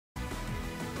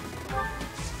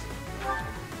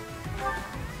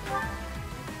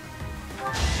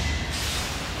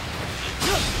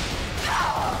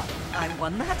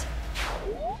won that?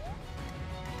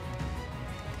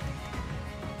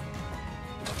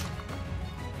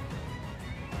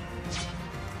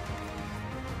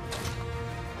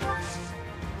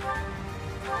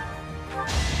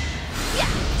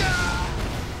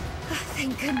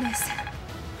 Thank goodness.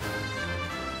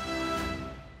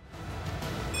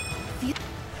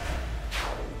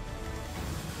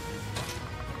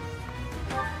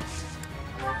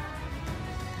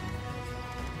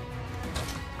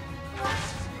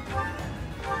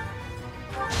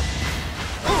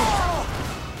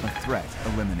 A threat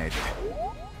eliminated.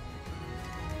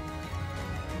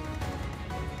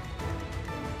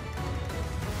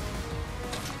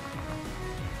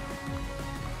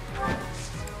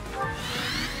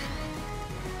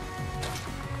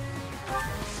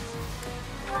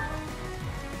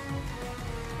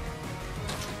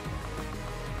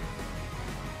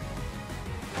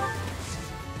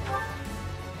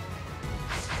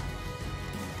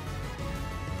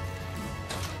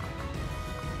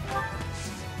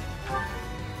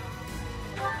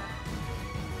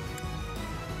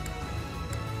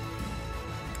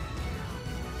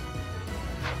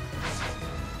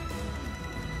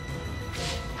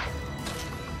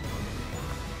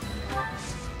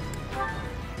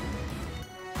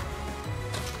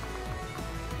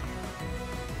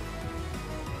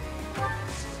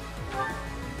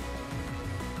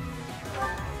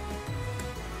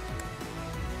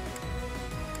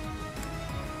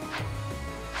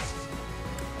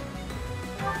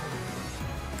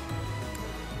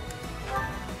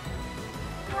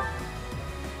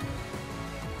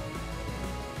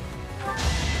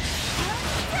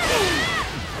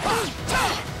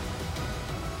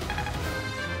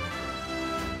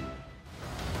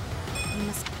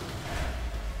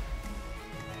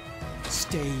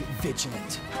 Stay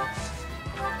vigilant.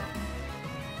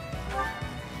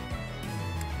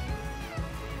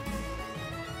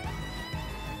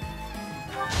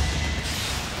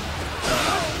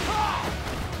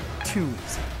 Too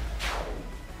easy.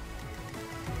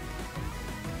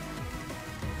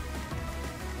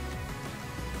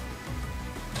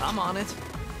 I'm on it.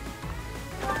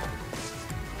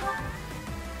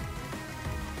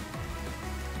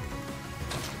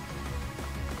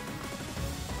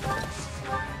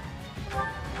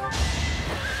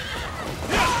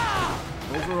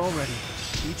 Over already.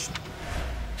 Each...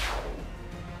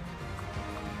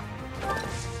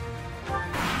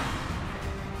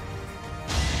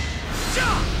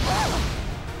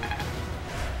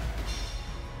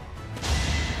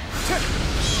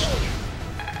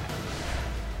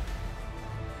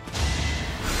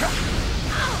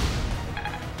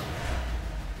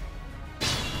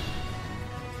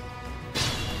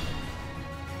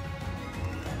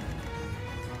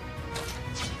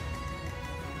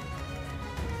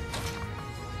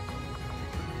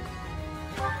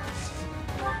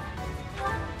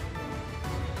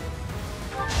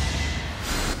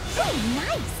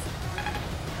 Nice!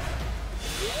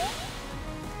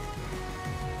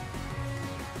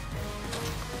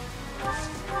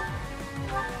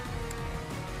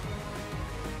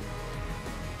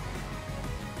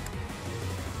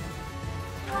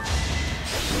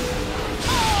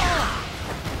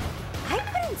 I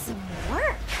put in some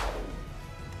work.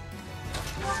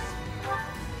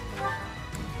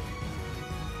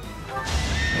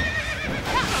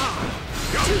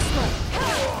 Too slow.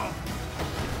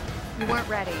 You weren't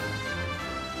ready.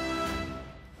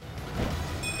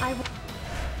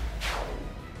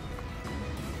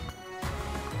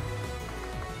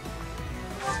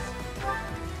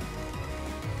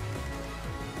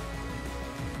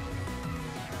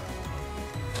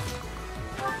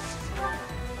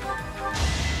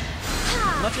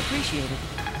 Much appreciated.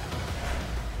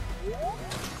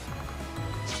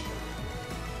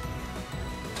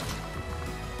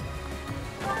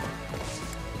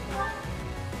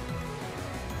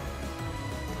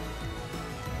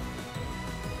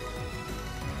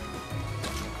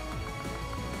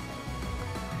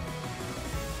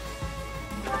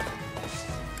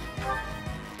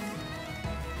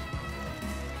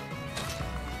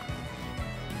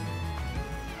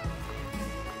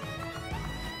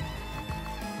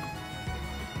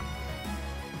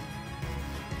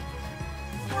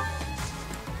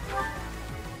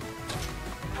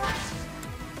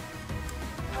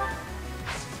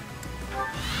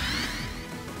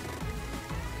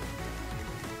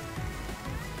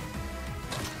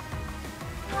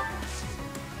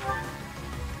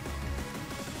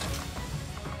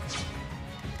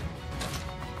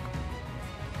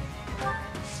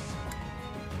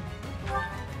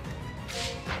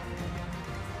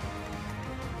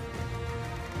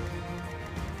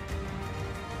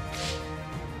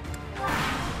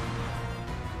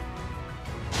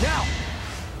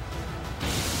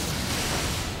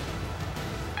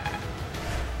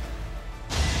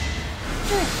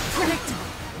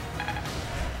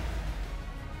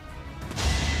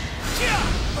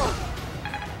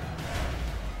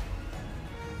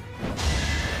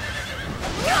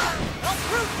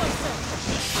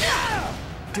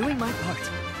 Doing my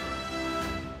part.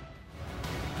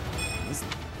 Was-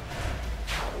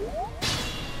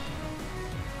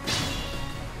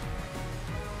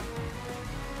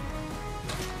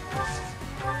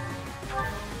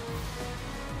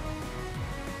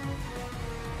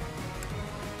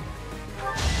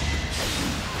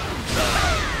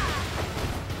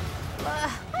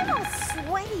 I'm all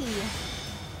sweaty.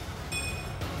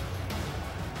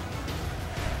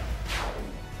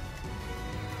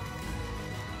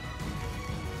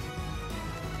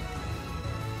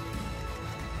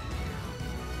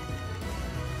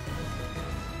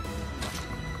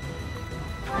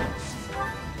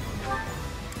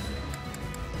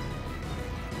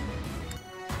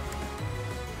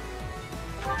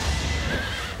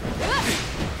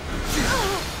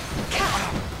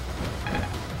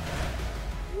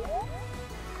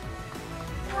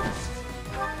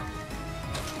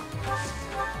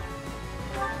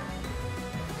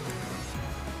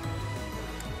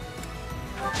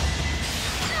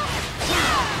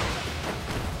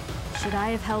 Should I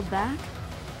have held back?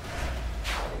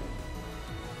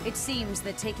 It seems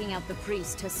that taking out the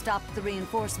priest has stopped the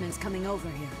reinforcements coming over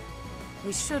here.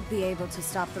 We should be able to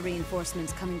stop the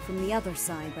reinforcements coming from the other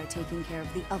side by taking care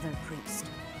of the other priest.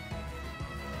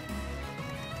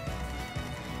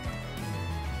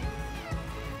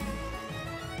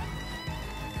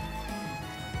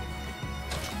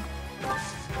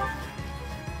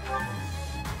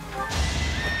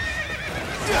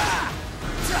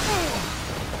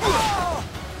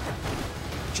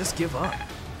 Just give up.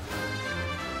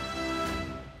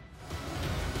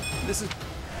 This is...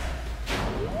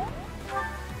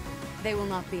 They will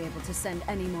not be able to send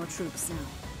any more troops now.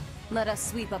 Let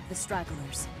us sweep up the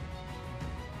stragglers.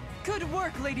 Good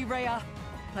work, Lady Rhea.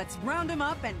 Let's round him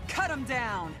up and cut him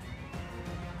down.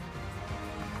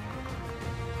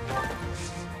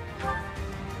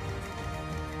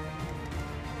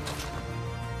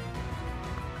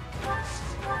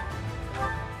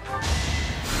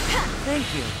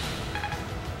 Thank you.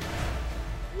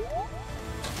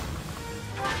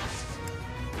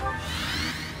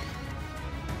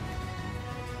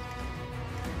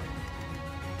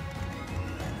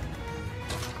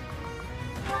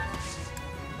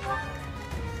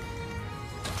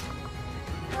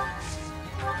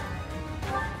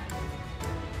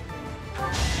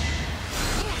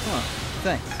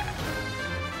 Thanks.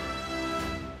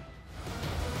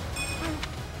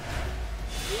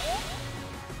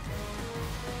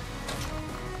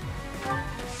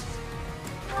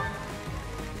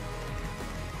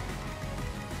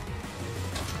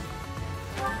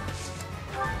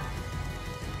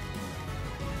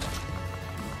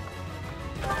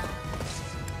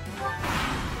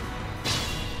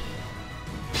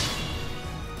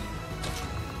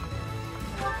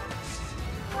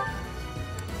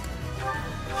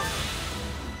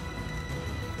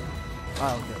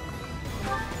 I'll go.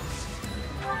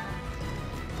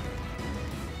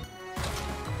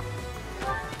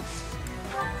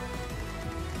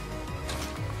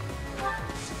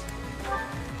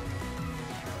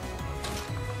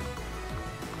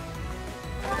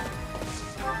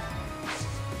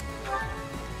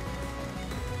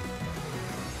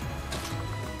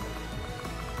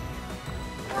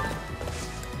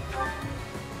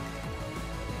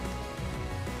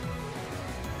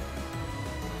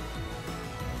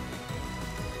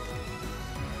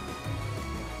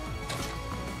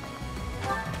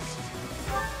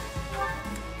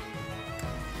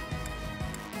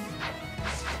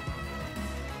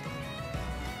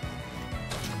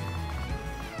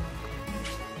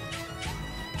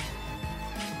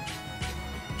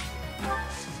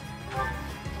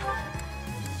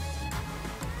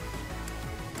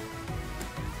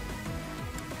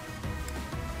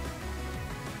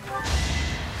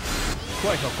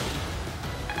 Quite helpful.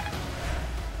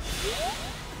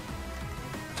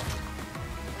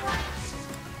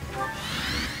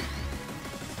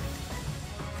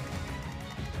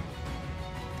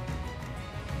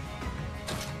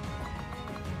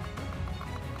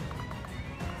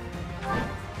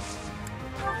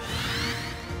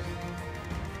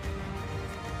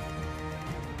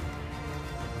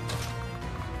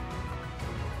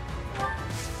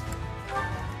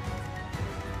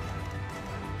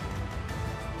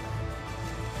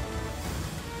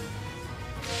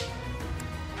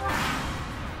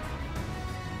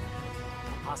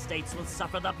 Apostates will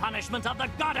suffer the punishment of the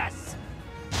goddess!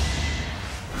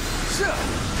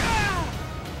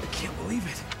 I can't believe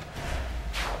it.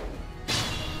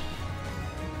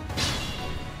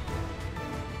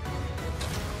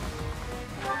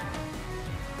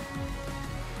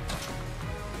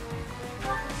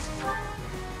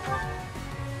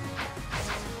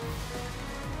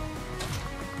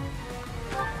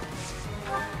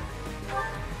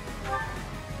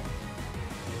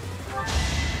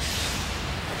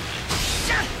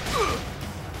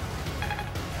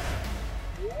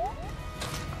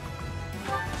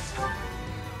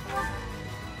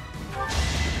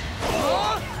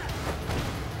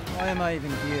 am I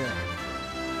even here?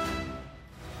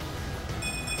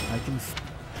 I can...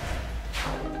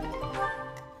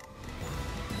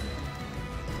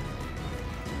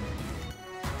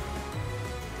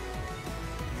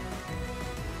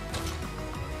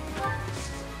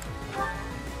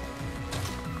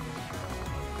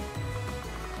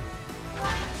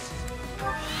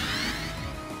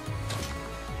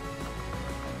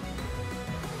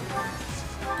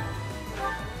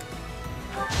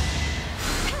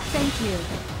 Thank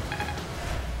you.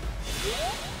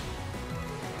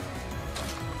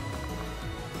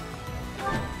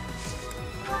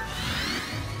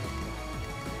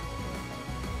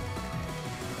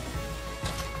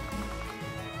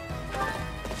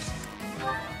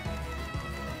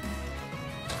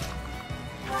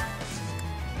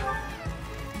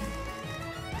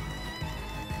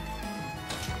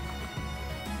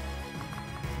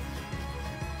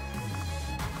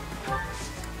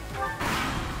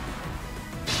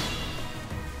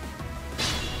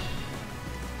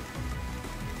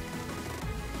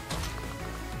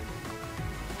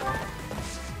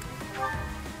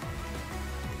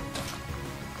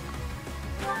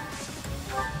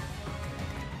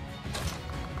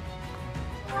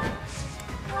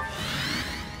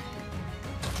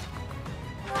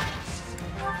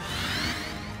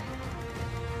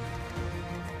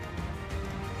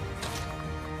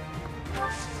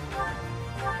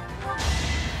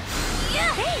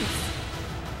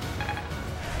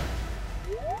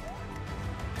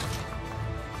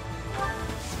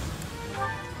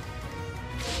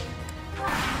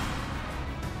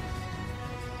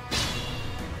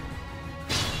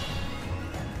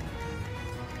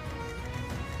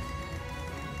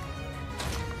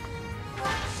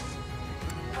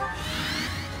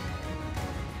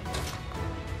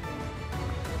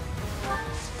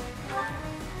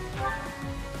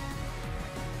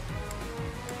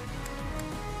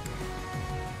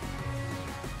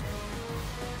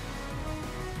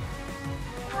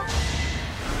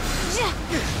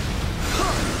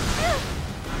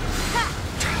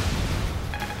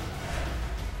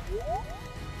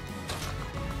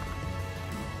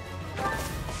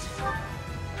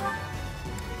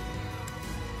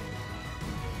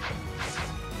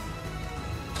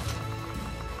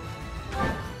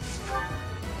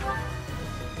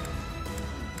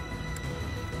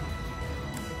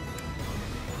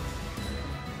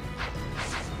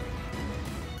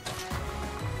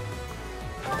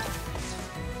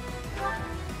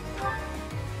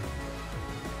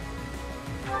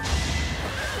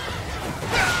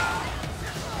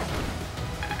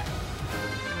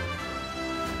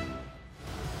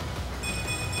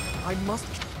 I must...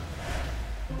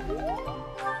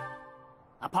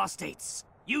 Apostates!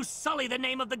 You sully the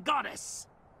name of the goddess!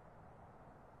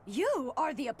 You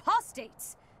are the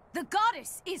apostates! The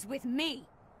goddess is with me!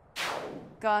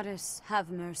 Goddess, have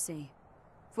mercy.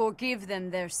 Forgive them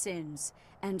their sins,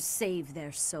 and save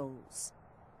their souls.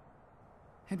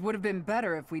 It would have been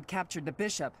better if we'd captured the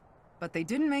bishop, but they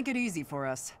didn't make it easy for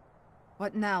us.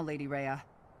 What now, Lady Rhea?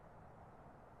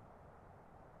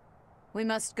 We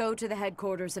must go to the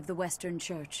headquarters of the Western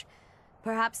Church.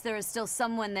 Perhaps there is still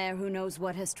someone there who knows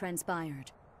what has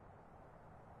transpired.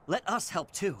 Let us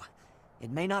help too.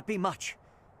 It may not be much,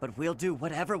 but we'll do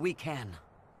whatever we can.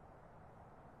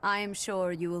 I am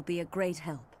sure you will be a great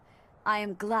help. I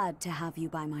am glad to have you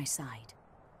by my side.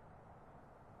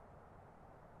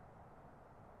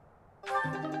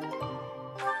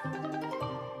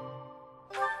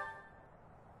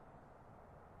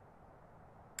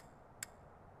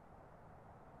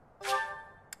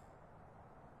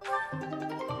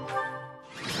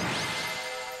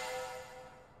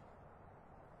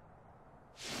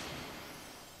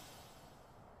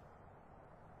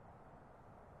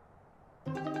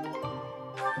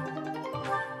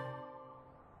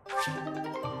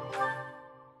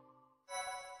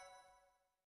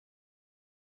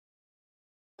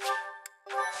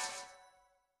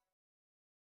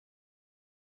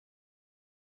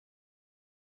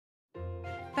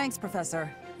 Thanks, Professor.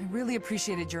 I really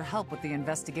appreciated your help with the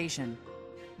investigation.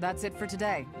 That's it for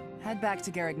today. Head back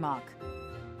to Garreg Mach.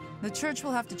 The Church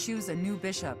will have to choose a new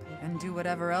bishop and do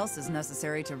whatever else is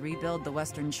necessary to rebuild the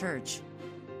Western Church.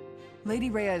 Lady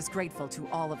Rhea is grateful to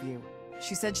all of you.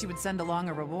 She said she would send along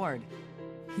a reward.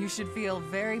 You should feel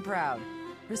very proud.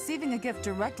 Receiving a gift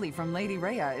directly from Lady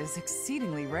Rhea is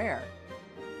exceedingly rare.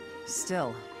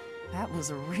 Still, that was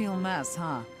a real mess,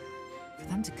 huh? For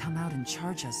them to come out and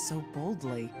charge us so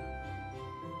boldly.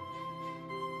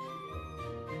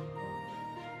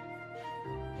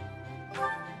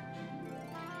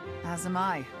 As am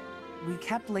I. We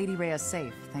kept Lady Rhea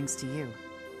safe, thanks to you.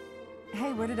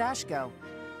 Hey, where did Ash go?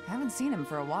 Haven't seen him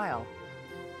for a while.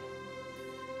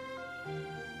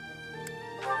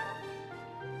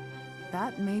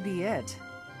 That may be it.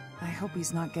 I hope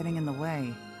he's not getting in the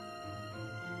way.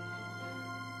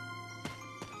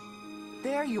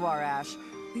 There you are, Ash.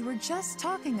 We were just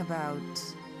talking about...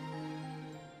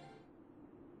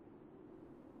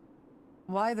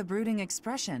 Why the brooding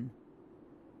expression?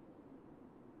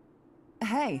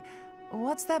 Hey,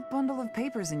 what's that bundle of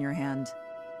papers in your hand?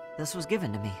 This was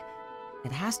given to me.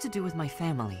 It has to do with my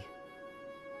family.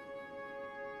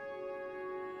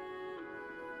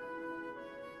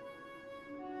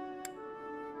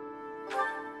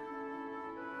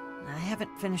 I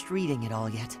haven't finished reading it all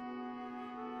yet.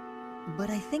 But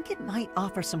I think it might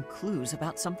offer some clues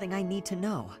about something I need to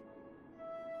know.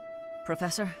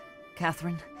 Professor,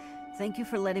 Catherine, thank you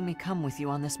for letting me come with you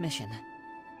on this mission.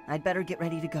 I'd better get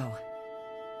ready to go.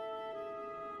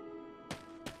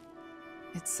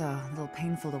 It's a little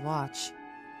painful to watch.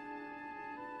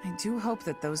 I do hope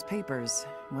that those papers,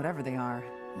 whatever they are,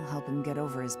 will help him get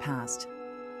over his past.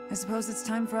 I suppose it's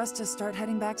time for us to start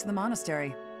heading back to the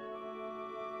monastery.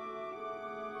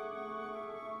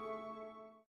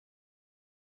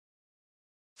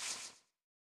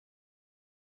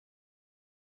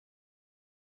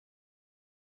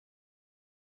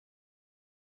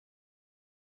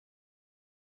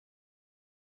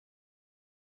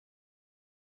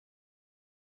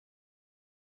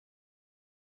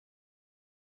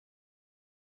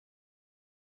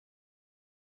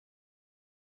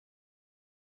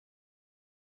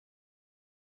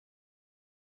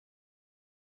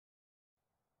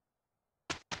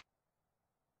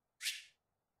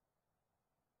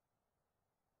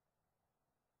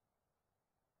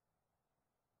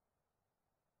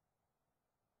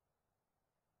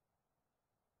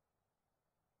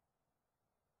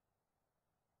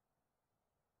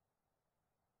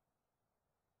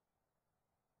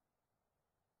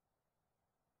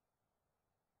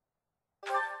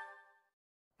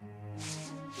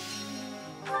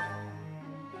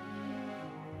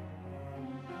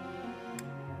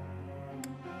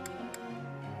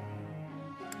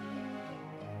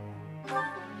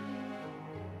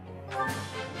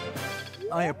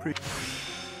 I appreciate...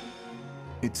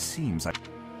 It seems like...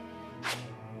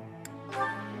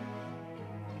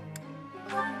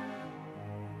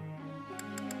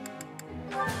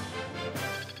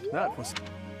 That was...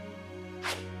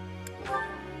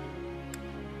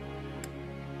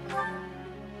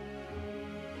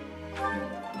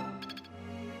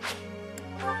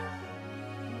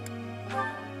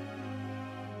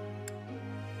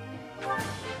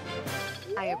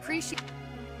 I appreciate...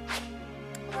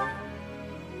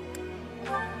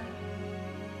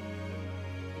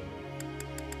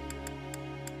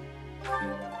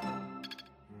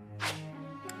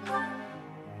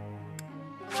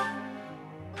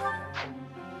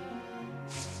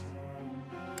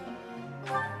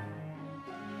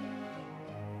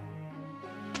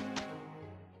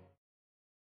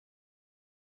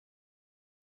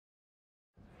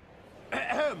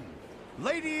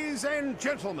 Ladies and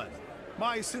gentlemen,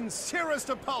 my sincerest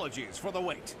apologies for the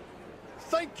wait.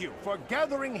 Thank you for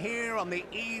gathering here on the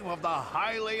eve of the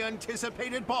highly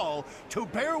anticipated ball to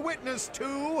bear witness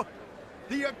to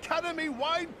the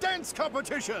Academy-wide dance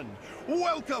competition.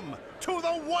 Welcome to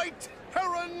the White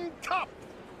Heron Cup.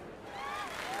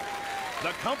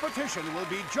 The competition will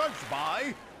be judged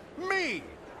by me,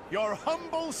 your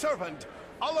humble servant,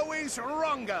 Alois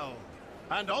Rangel,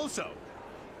 and also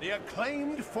the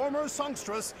acclaimed former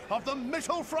songstress of the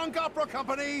Mittelfrank Opera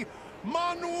Company,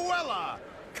 Manuela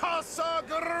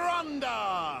Casagranda!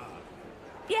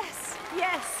 Yes,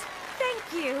 yes, thank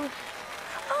you.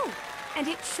 Oh, and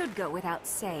it should go without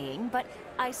saying, but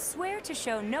I swear to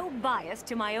show no bias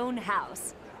to my own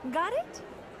house. Got it?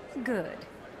 Good.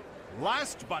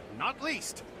 Last but not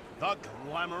least, the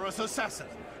glamorous assassin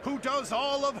who does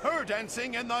all of her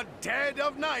dancing in the dead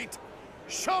of night,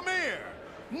 Shamir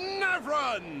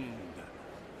Navrand!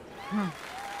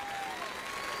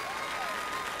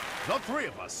 The three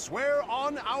of us swear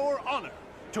on our honor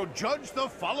to judge the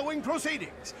following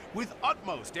proceedings with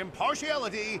utmost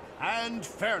impartiality and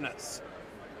fairness.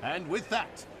 And with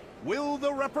that, will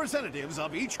the representatives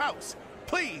of each house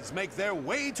please make their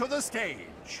way to the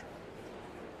stage?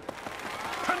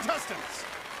 Contestants,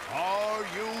 are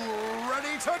you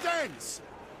ready to dance?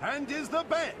 And is the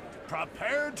band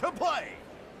prepared to play?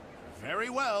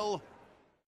 Very well.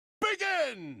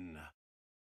 Begin!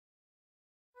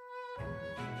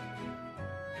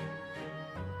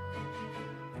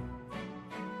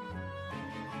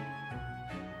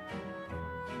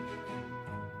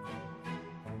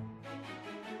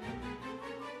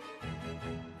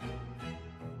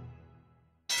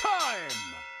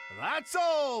 That's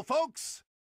all, folks!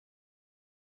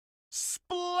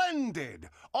 Splendid!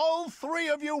 All three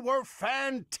of you were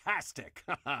fantastic!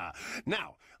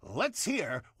 Now, let's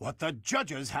hear what the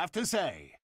judges have to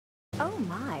say. Oh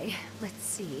my, let's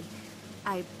see.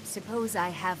 I suppose I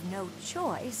have no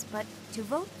choice but to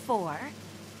vote for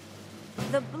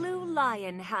the Blue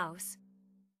Lion House.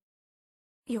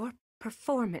 Your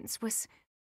performance was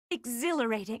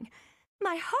exhilarating.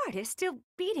 My heart is still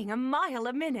beating a mile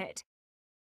a minute.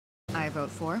 I vote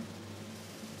for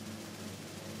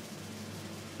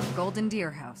Golden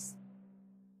Deer House.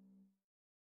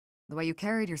 The way you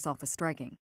carried yourself was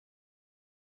striking.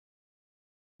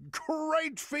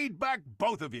 Great feedback,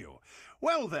 both of you.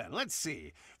 Well then, let's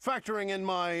see. Factoring in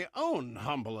my own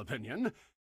humble opinion,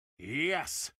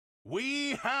 yes,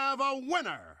 we have a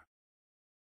winner!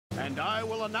 And I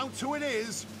will announce who it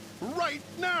is right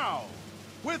now,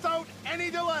 without any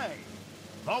delay.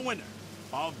 The winner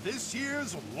of this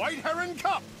year's White Heron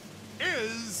Cup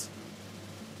is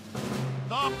the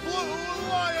Blue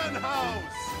Lion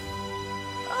House!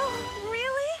 Oh,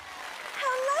 really?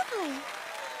 How lovely!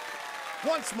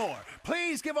 Once more,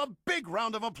 please give a big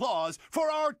round of applause for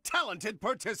our talented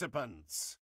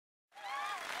participants.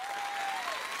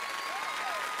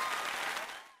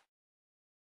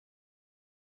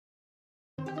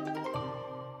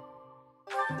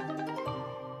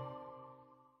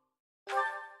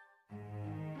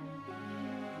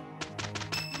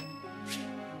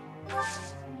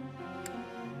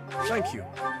 Thank you.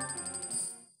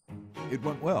 It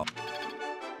went well.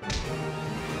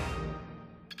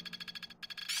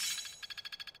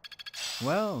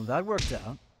 Well, that worked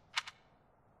out.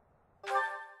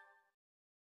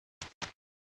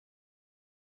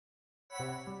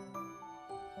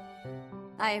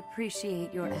 I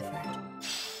appreciate your effort.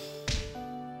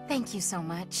 Thank you so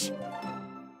much.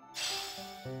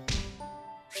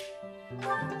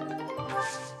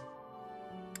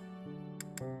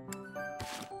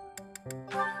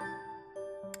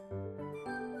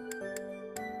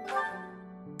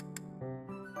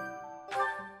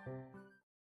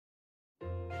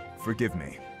 Forgive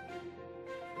me.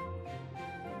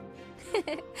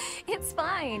 It's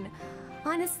fine.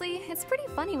 Honestly, it's pretty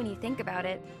funny when you think about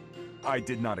it. I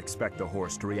did not expect the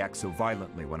horse to react so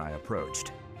violently when I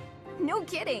approached. No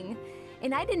kidding.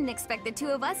 And I didn't expect the two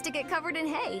of us to get covered in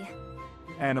hay.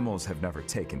 Animals have never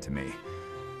taken to me.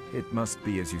 It must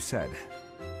be as you said.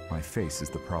 My face is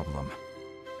the problem.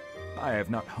 I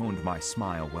have not honed my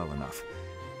smile well enough.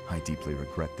 I deeply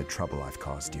regret the trouble I've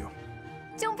caused you.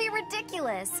 Don't be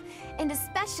ridiculous. And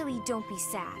especially don't be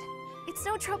sad. It's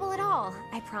no trouble at all,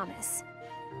 I promise.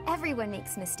 Everyone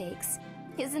makes mistakes.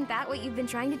 Isn't that what you've been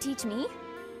trying to teach me?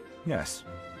 Yes,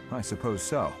 I suppose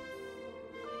so.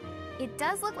 It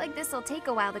does look like this'll take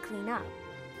a while to clean up.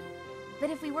 But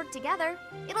if we work together,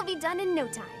 it'll be done in no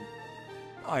time.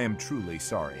 I am truly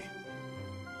sorry.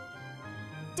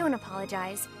 Don't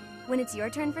apologize. When it's your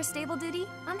turn for stable duty,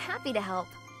 I'm happy to help.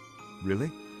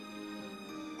 Really?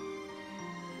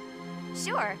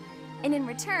 Sure. And in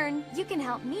return, you can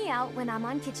help me out when I'm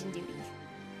on kitchen duty.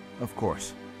 Of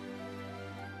course.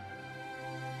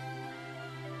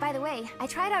 By the way, I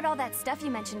tried out all that stuff you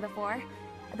mentioned before,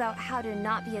 about how to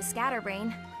not be a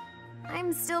scatterbrain.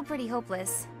 I'm still pretty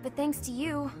hopeless, but thanks to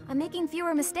you, I'm making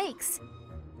fewer mistakes.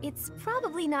 It's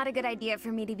probably not a good idea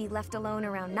for me to be left alone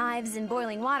around knives and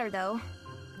boiling water, though.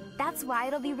 That's why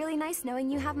it'll be really nice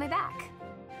knowing you have my back.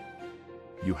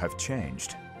 You have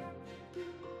changed.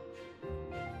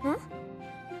 Huh?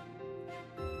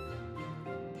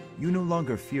 You no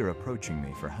longer fear approaching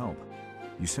me for help.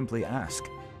 You simply ask.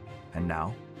 And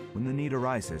now, when the need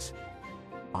arises,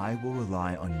 I will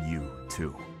rely on you,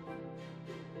 too.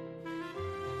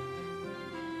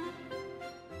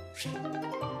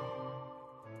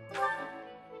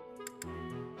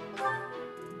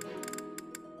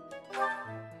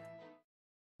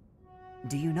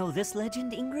 Do you know this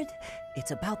legend, Ingrid?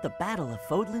 It's about the Battle of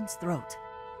Fodlan's Throat.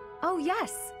 Oh,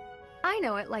 yes. I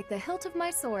know it like the hilt of my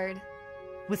sword.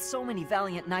 With so many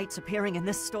valiant knights appearing in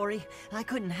this story, I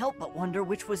couldn't help but wonder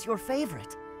which was your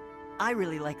favorite. I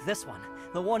really like this one,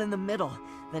 the one in the middle,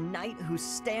 the knight who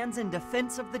stands in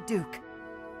defense of the Duke.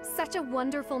 Such a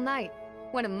wonderful knight.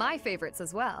 One of my favorites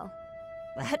as well.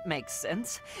 That makes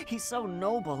sense. He's so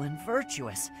noble and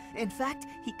virtuous. In fact,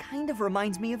 he kind of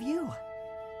reminds me of you.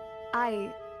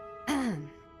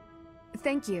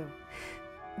 Thank you.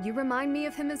 You remind me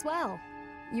of him as well.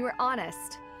 You are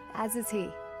honest, as is he.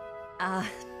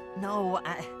 No,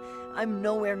 I'm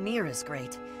nowhere near as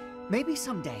great. Maybe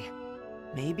someday.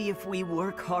 Maybe if we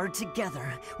work hard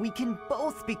together, we can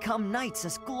both become knights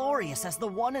as glorious as the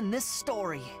one in this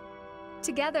story.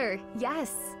 Together,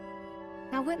 yes.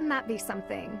 Now wouldn't that be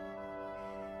something?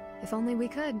 If only we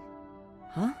could.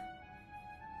 Huh?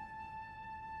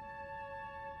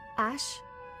 Ash,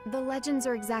 the legends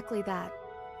are exactly that.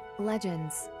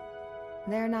 Legends.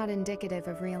 They're not indicative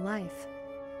of real life.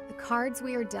 The cards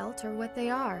we are dealt are what they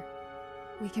are.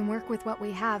 We can work with what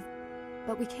we have,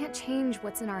 but we can't change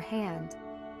what's in our hand.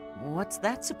 What's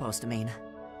that supposed to mean?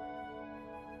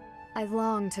 I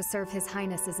long to serve His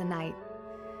Highness as a knight.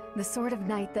 The sort of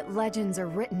knight that legends are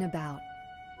written about.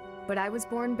 But I was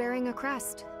born bearing a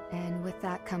crest, and with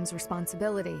that comes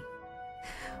responsibility.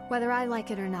 Whether I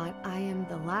like it or not, I am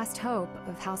the last hope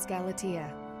of House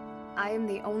Galatea. I am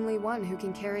the only one who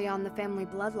can carry on the family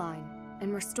bloodline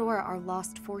and restore our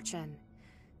lost fortune.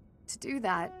 To do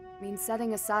that means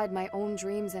setting aside my own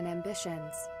dreams and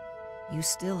ambitions. You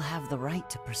still have the right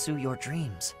to pursue your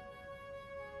dreams.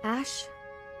 Ash,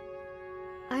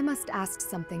 I must ask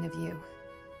something of you.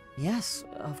 Yes,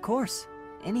 of course.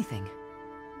 Anything.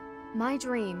 My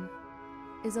dream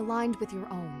is aligned with your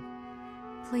own.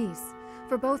 Please,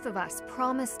 for both of us,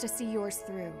 promise to see yours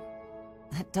through.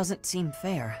 That doesn't seem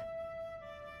fair.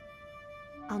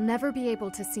 I'll never be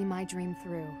able to see my dream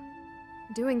through.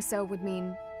 Doing so would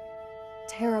mean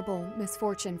terrible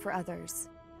misfortune for others.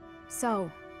 So,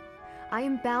 I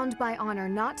am bound by honor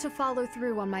not to follow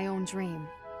through on my own dream.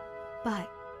 But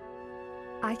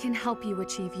I can help you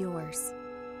achieve yours.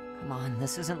 Come on,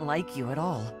 this isn't like you at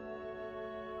all.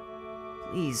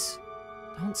 Please,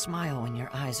 don't smile when your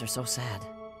eyes are so sad.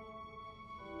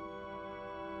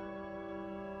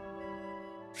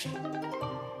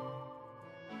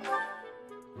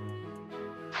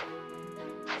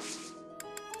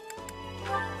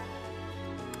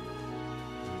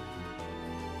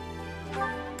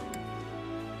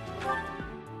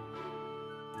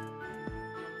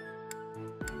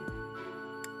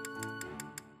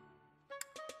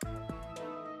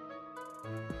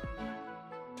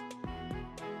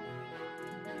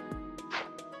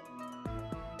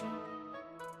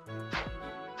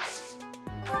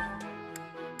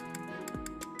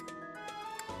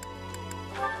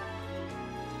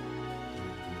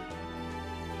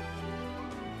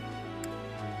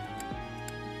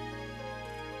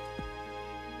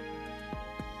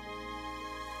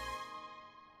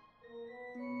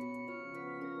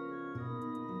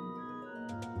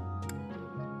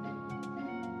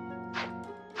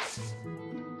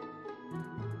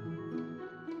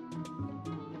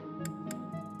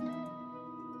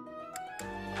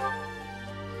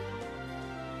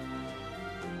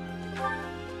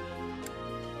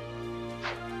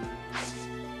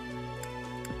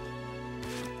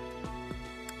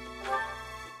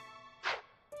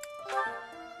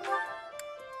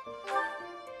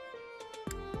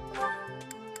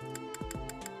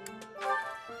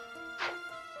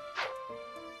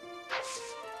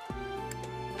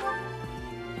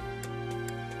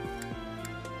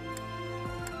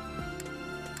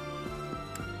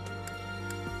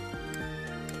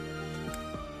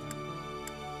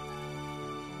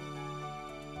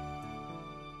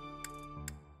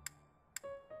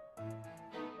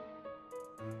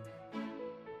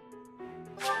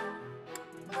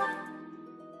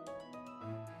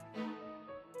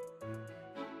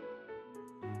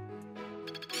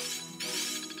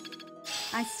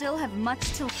 I still have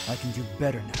much to... I can do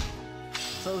better now.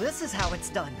 So this is how it's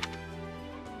done.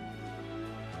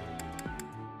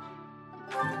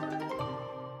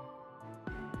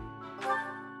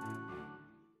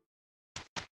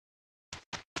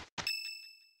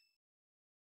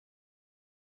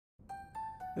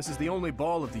 This is the only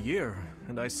ball of the year,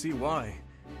 and I see why.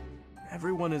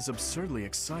 Everyone is absurdly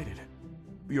excited.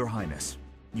 Your Highness,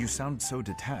 you sound so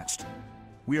detached.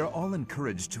 We are all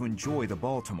encouraged to enjoy the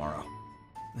ball tomorrow.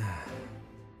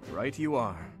 Right you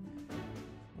are.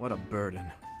 What a burden.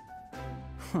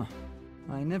 Huh.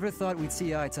 I never thought we'd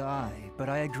see eye to eye, but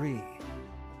I agree.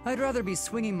 I'd rather be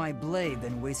swinging my blade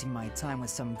than wasting my time with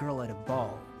some girl at a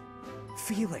ball.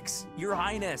 Felix, Your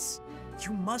Highness,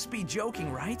 you must be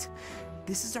joking, right?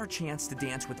 This is our chance to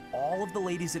dance with all of the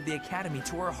ladies of the Academy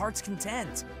to our heart's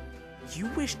content. You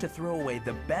wish to throw away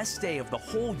the best day of the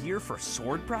whole year for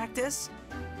sword practice?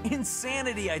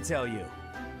 Insanity, I tell you.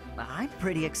 I'm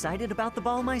pretty excited about the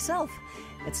ball myself.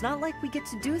 It's not like we get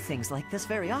to do things like this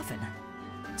very often.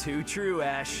 Too true,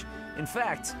 Ash. In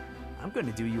fact, I'm going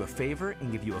to do you a favor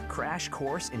and give you a crash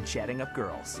course in chatting up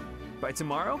girls. By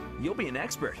tomorrow, you'll be an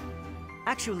expert.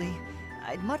 Actually,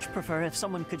 I'd much prefer if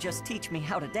someone could just teach me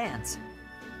how to dance.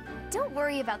 Don't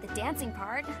worry about the dancing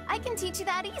part. I can teach you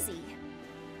that easy.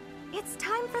 It's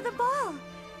time for the ball.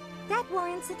 That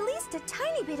warrants at least a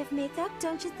tiny bit of makeup,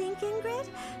 don't you think, Ingrid?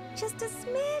 Just a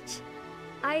smidge.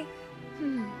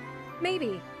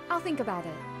 Maybe. I'll think about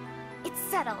it. It's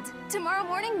settled. Tomorrow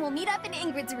morning we'll meet up in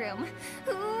Ingrid's room.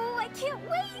 Ooh, I can't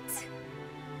wait!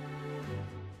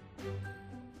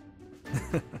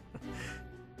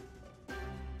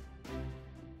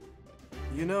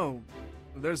 You know,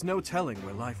 there's no telling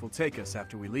where life will take us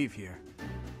after we leave here.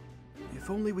 If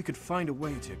only we could find a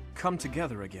way to come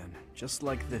together again, just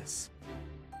like this.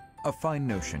 A fine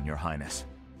notion, Your Highness.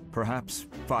 Perhaps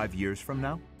 5 years from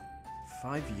now?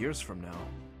 5 years from now?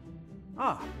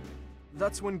 Ah,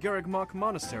 that's when Garreg Mach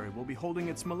Monastery will be holding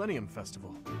its Millennium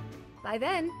Festival. By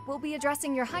then, we'll be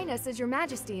addressing Your Highness as Your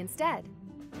Majesty instead.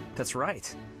 That's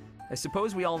right. I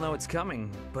suppose we all know it's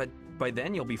coming, but by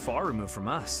then you'll be far removed from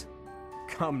us.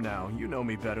 Come now, you know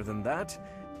me better than that.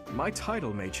 My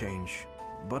title may change,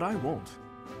 but I won't.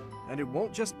 And it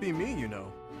won't just be me, you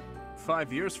know.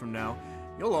 5 years from now,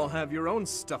 you'll all have your own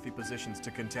stuffy positions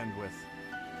to contend with.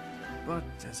 But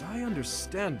as I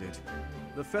understand it,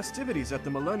 the festivities at the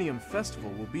Millennium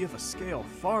Festival will be of a scale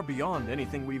far beyond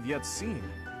anything we've yet seen.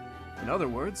 In other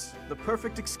words, the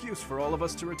perfect excuse for all of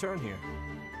us to return here.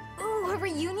 Ooh, a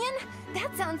reunion?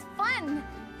 That sounds fun!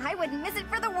 I wouldn't miss it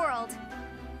for the world!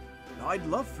 I'd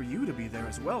love for you to be there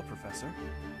as well, Professor.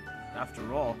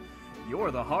 After all,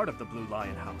 you're the heart of the Blue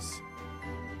Lion House.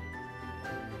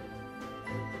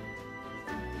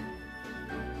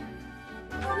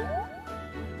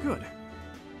 Good.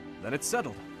 Then it's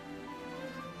settled.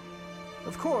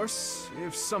 Of course,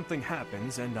 if something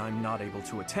happens and I'm not able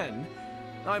to attend,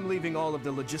 I'm leaving all of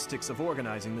the logistics of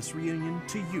organizing this reunion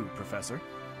to you, Professor.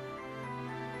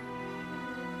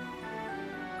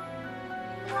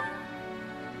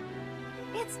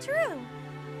 It's true.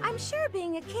 I'm sure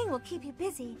being a king will keep you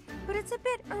busy, but it's a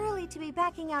bit early to be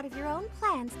backing out of your own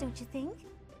plans, don't you think?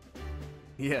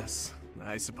 Yes,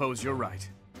 I suppose you're right.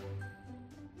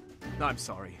 I'm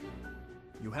sorry.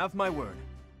 You have my word.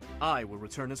 I will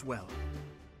return as well.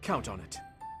 Count on it.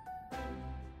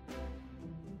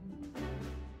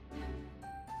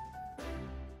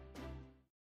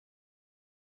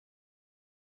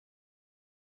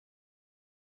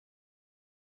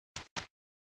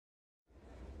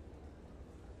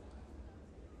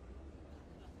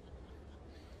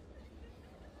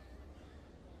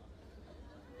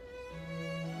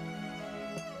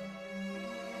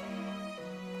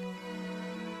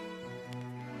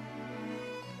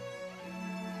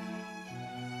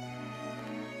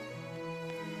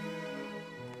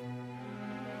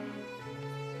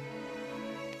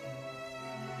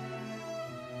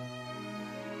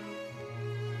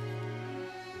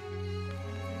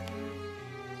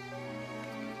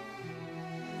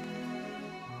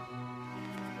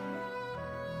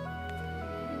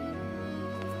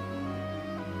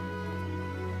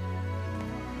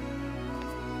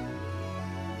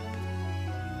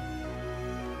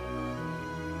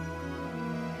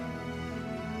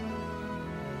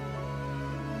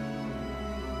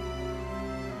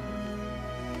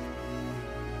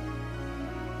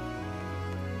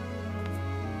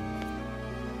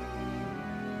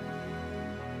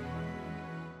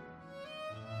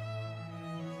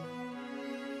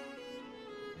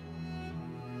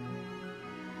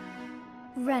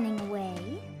 Running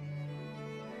away?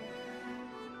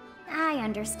 I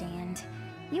understand.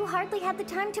 You hardly had the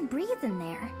time to breathe in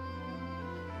there.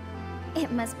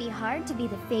 It must be hard to be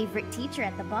the favorite teacher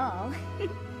at the ball.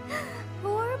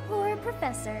 Poor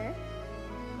professor.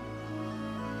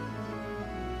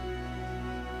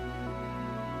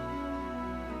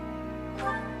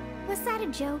 Was that a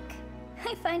joke?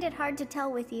 I find it hard to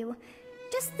tell with you.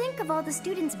 Just think of all the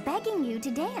students begging you to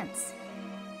dance.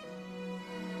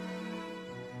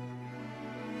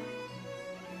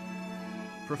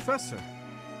 Professor,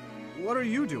 what are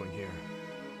you doing here?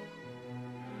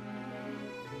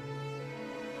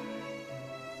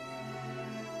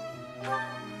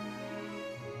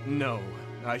 No,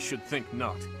 I should think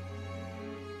not.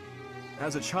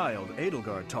 As a child,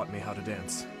 Edelgard taught me how to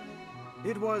dance.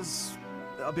 It was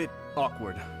a bit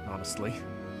awkward, honestly.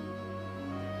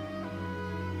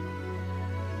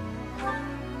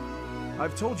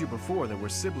 I've told you before that we're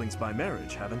siblings by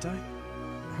marriage, haven't I?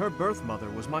 Her birth mother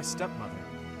was my stepmother,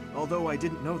 although I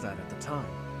didn't know that at the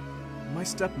time. My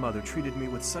stepmother treated me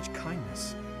with such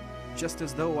kindness, just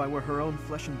as though I were her own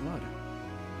flesh and blood.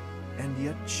 And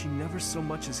yet she never so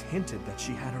much as hinted that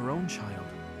she had her own child,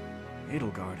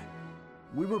 Edelgard.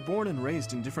 We were born and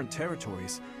raised in different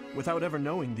territories, without ever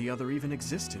knowing the other even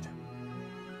existed.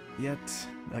 Yet,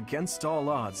 against all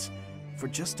odds, for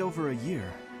just over a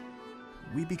year,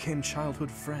 we became childhood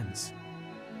friends.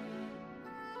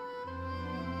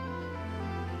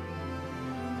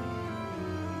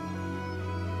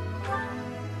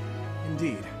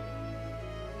 Indeed.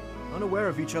 unaware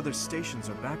of each other's stations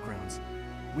or backgrounds.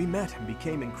 We met and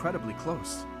became incredibly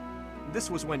close. This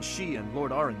was when she and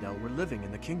Lord Arundel were living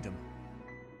in the kingdom.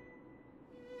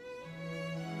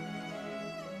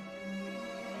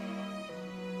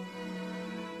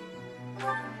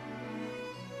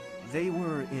 They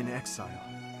were in exile.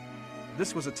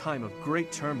 This was a time of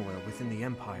great turmoil within the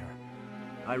Empire.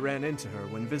 I ran into her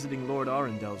when visiting Lord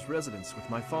Arundel's residence with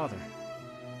my father.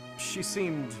 She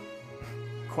seemed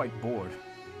quite bored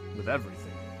with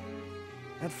everything.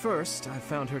 At first, I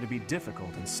found her to be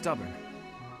difficult and stubborn.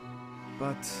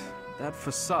 But that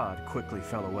facade quickly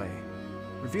fell away,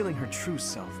 revealing her true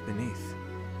self beneath.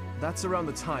 That's around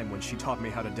the time when she taught me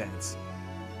how to dance.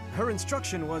 Her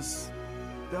instruction was,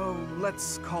 though,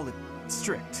 let's call it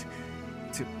strict,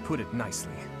 to put it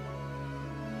nicely.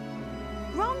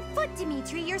 Wrong foot,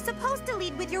 Dimitri. You're supposed to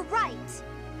lead with your right.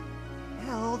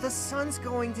 Hell, the sun's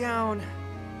going down.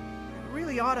 I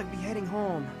really ought to be heading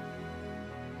home.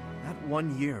 That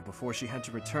 1 year before she had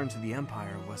to return to the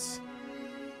Empire was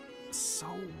so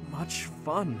much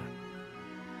fun.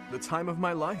 The time of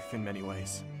my life, in many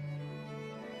ways.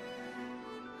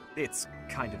 It's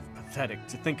kind of pathetic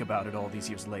to think about it all these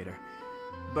years later.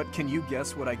 But can you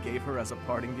guess what I gave her as a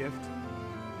parting gift?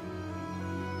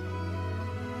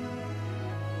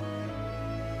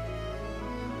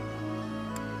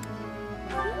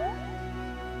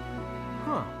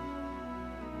 Huh.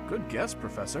 Good guess,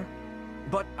 Professor.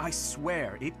 But I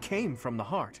swear, it came from the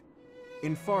heart.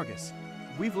 In Fargus,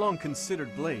 we've long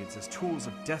considered blades as tools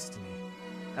of destiny,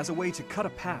 as a way to cut a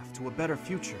path to a better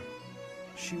future.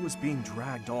 She was being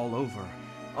dragged all over,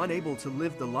 unable to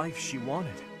live the life she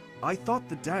wanted. I thought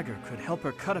the dagger could help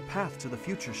her cut a path to the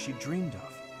future she dreamed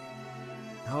of.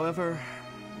 However,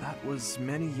 that was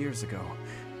many years ago.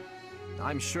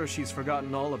 I'm sure she's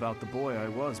forgotten all about the boy I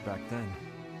was back then.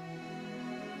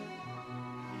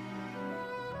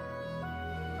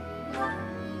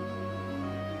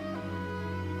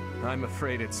 I'm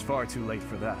afraid it's far too late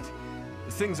for that.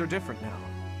 Things are different now.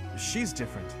 She's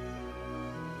different.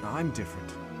 I'm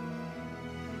different.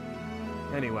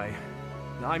 Anyway,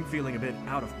 I'm feeling a bit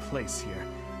out of place here.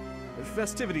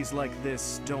 Festivities like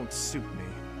this don't suit me.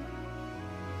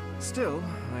 Still,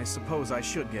 I suppose I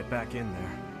should get back in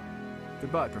there.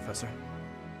 Goodbye, Professor.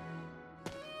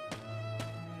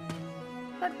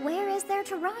 But where is there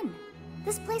to run?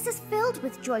 This place is filled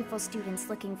with joyful students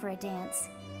looking for a dance.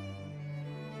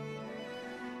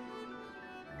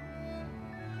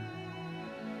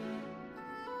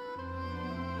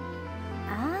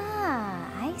 Ah,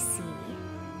 I see.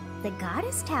 The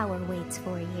Goddess Tower waits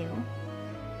for you.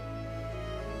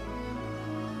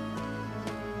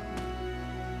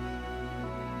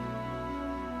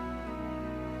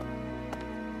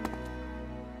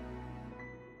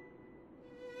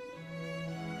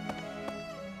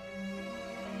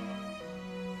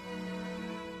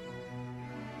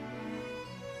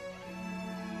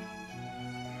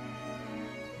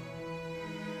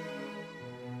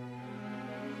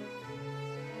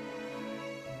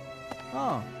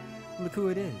 Oh, look who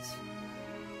it is.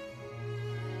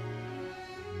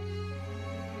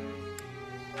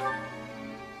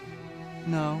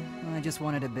 No, I just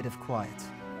wanted a bit of quiet.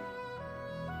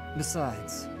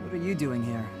 Besides, what are you doing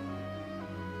here?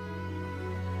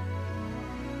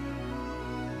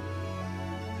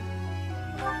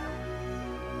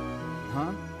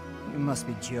 Huh? You must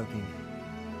be joking.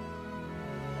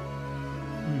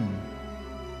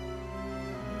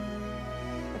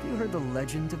 Have you heard the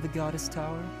legend of the Goddess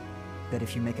Tower? That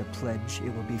if you make a pledge,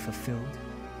 it will be fulfilled?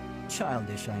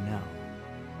 Childish, I know.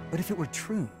 But if it were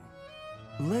true,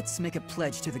 let's make a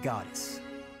pledge to the Goddess.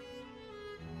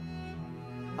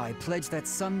 I pledge that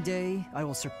someday I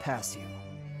will surpass you.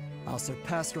 I'll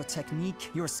surpass your technique,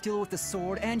 your skill with the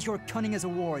sword, and your cunning as a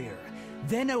warrior.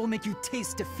 Then I will make you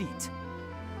taste defeat.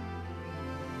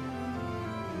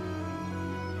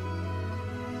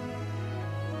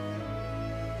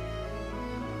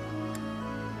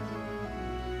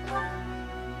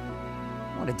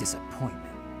 What a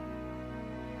disappointment.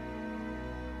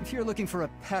 If you're looking for a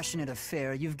passionate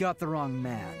affair, you've got the wrong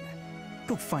man.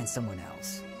 Go find someone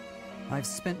else. I've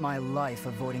spent my life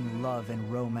avoiding love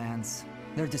and romance.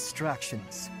 They're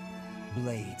distractions.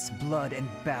 Blades, blood, and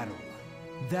battle.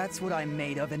 That's what I'm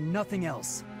made of and nothing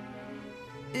else.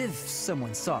 If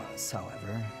someone saw us,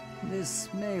 however, this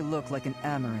may look like an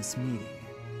amorous meeting.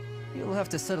 You'll have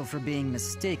to settle for being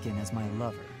mistaken as my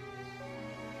lover.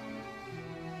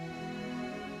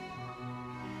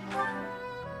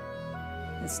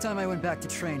 It's time I went back to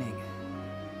training.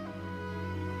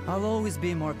 I'll always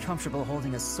be more comfortable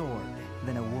holding a sword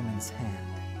than a woman's hand.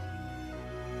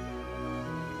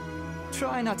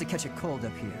 Try not to catch a cold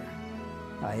up here.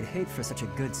 I'd hate for such a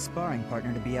good sparring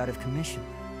partner to be out of commission.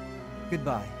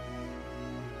 Goodbye.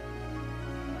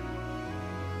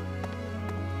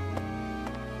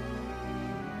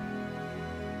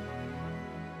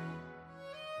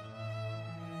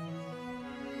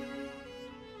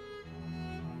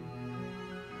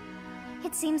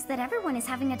 It seems that everyone is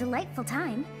having a delightful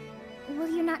time. Will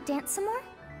you not dance some more?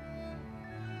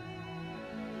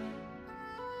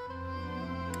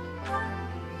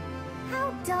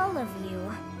 How dull of you.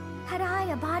 Had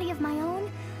I a body of my own?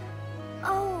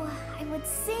 Oh, I would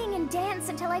sing and dance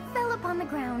until I fell upon the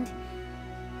ground.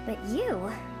 But you...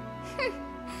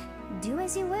 do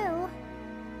as you will.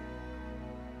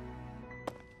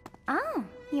 Ah,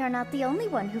 you're not the only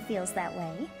one who feels that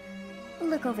way.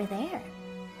 Look over there.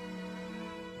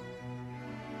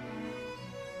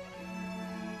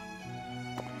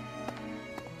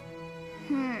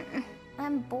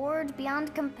 I'm bored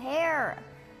beyond compare.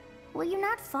 Will you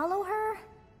not follow her?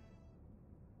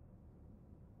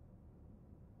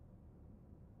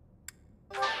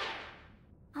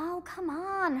 Oh, come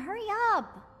on, hurry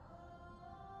up.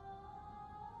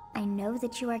 I know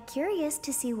that you are curious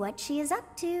to see what she is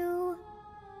up to.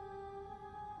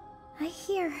 I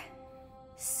hear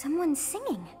someone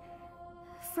singing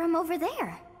from over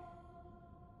there.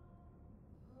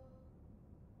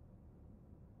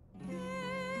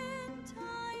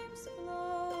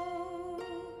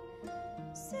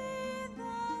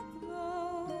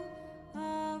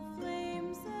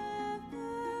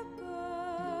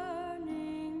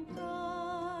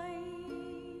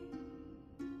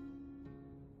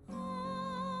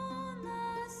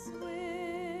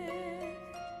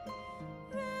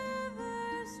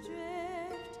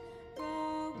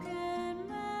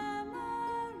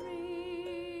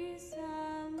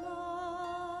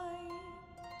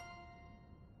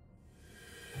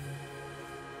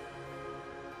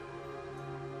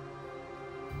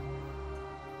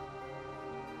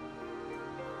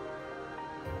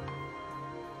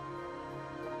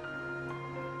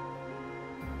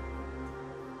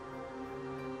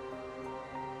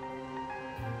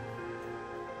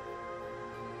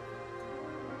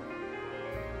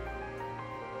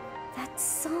 That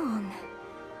song.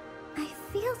 I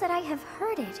feel that I have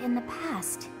heard it in the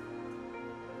past.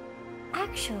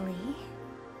 Actually,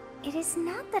 it is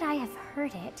not that I have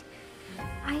heard it.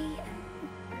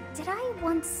 Did I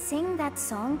once sing that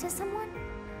song to someone?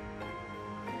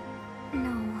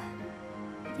 No,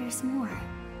 there's more.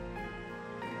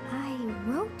 I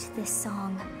wrote this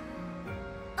song.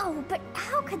 Oh, but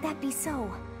how could that be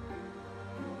so?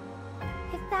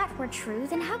 If that were true,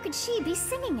 then how could she be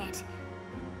singing it?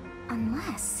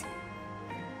 Unless...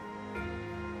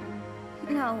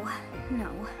 No.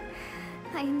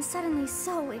 I am suddenly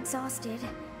so exhausted.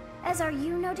 As are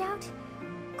you, no doubt?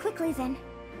 Quickly then,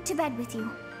 to bed with you.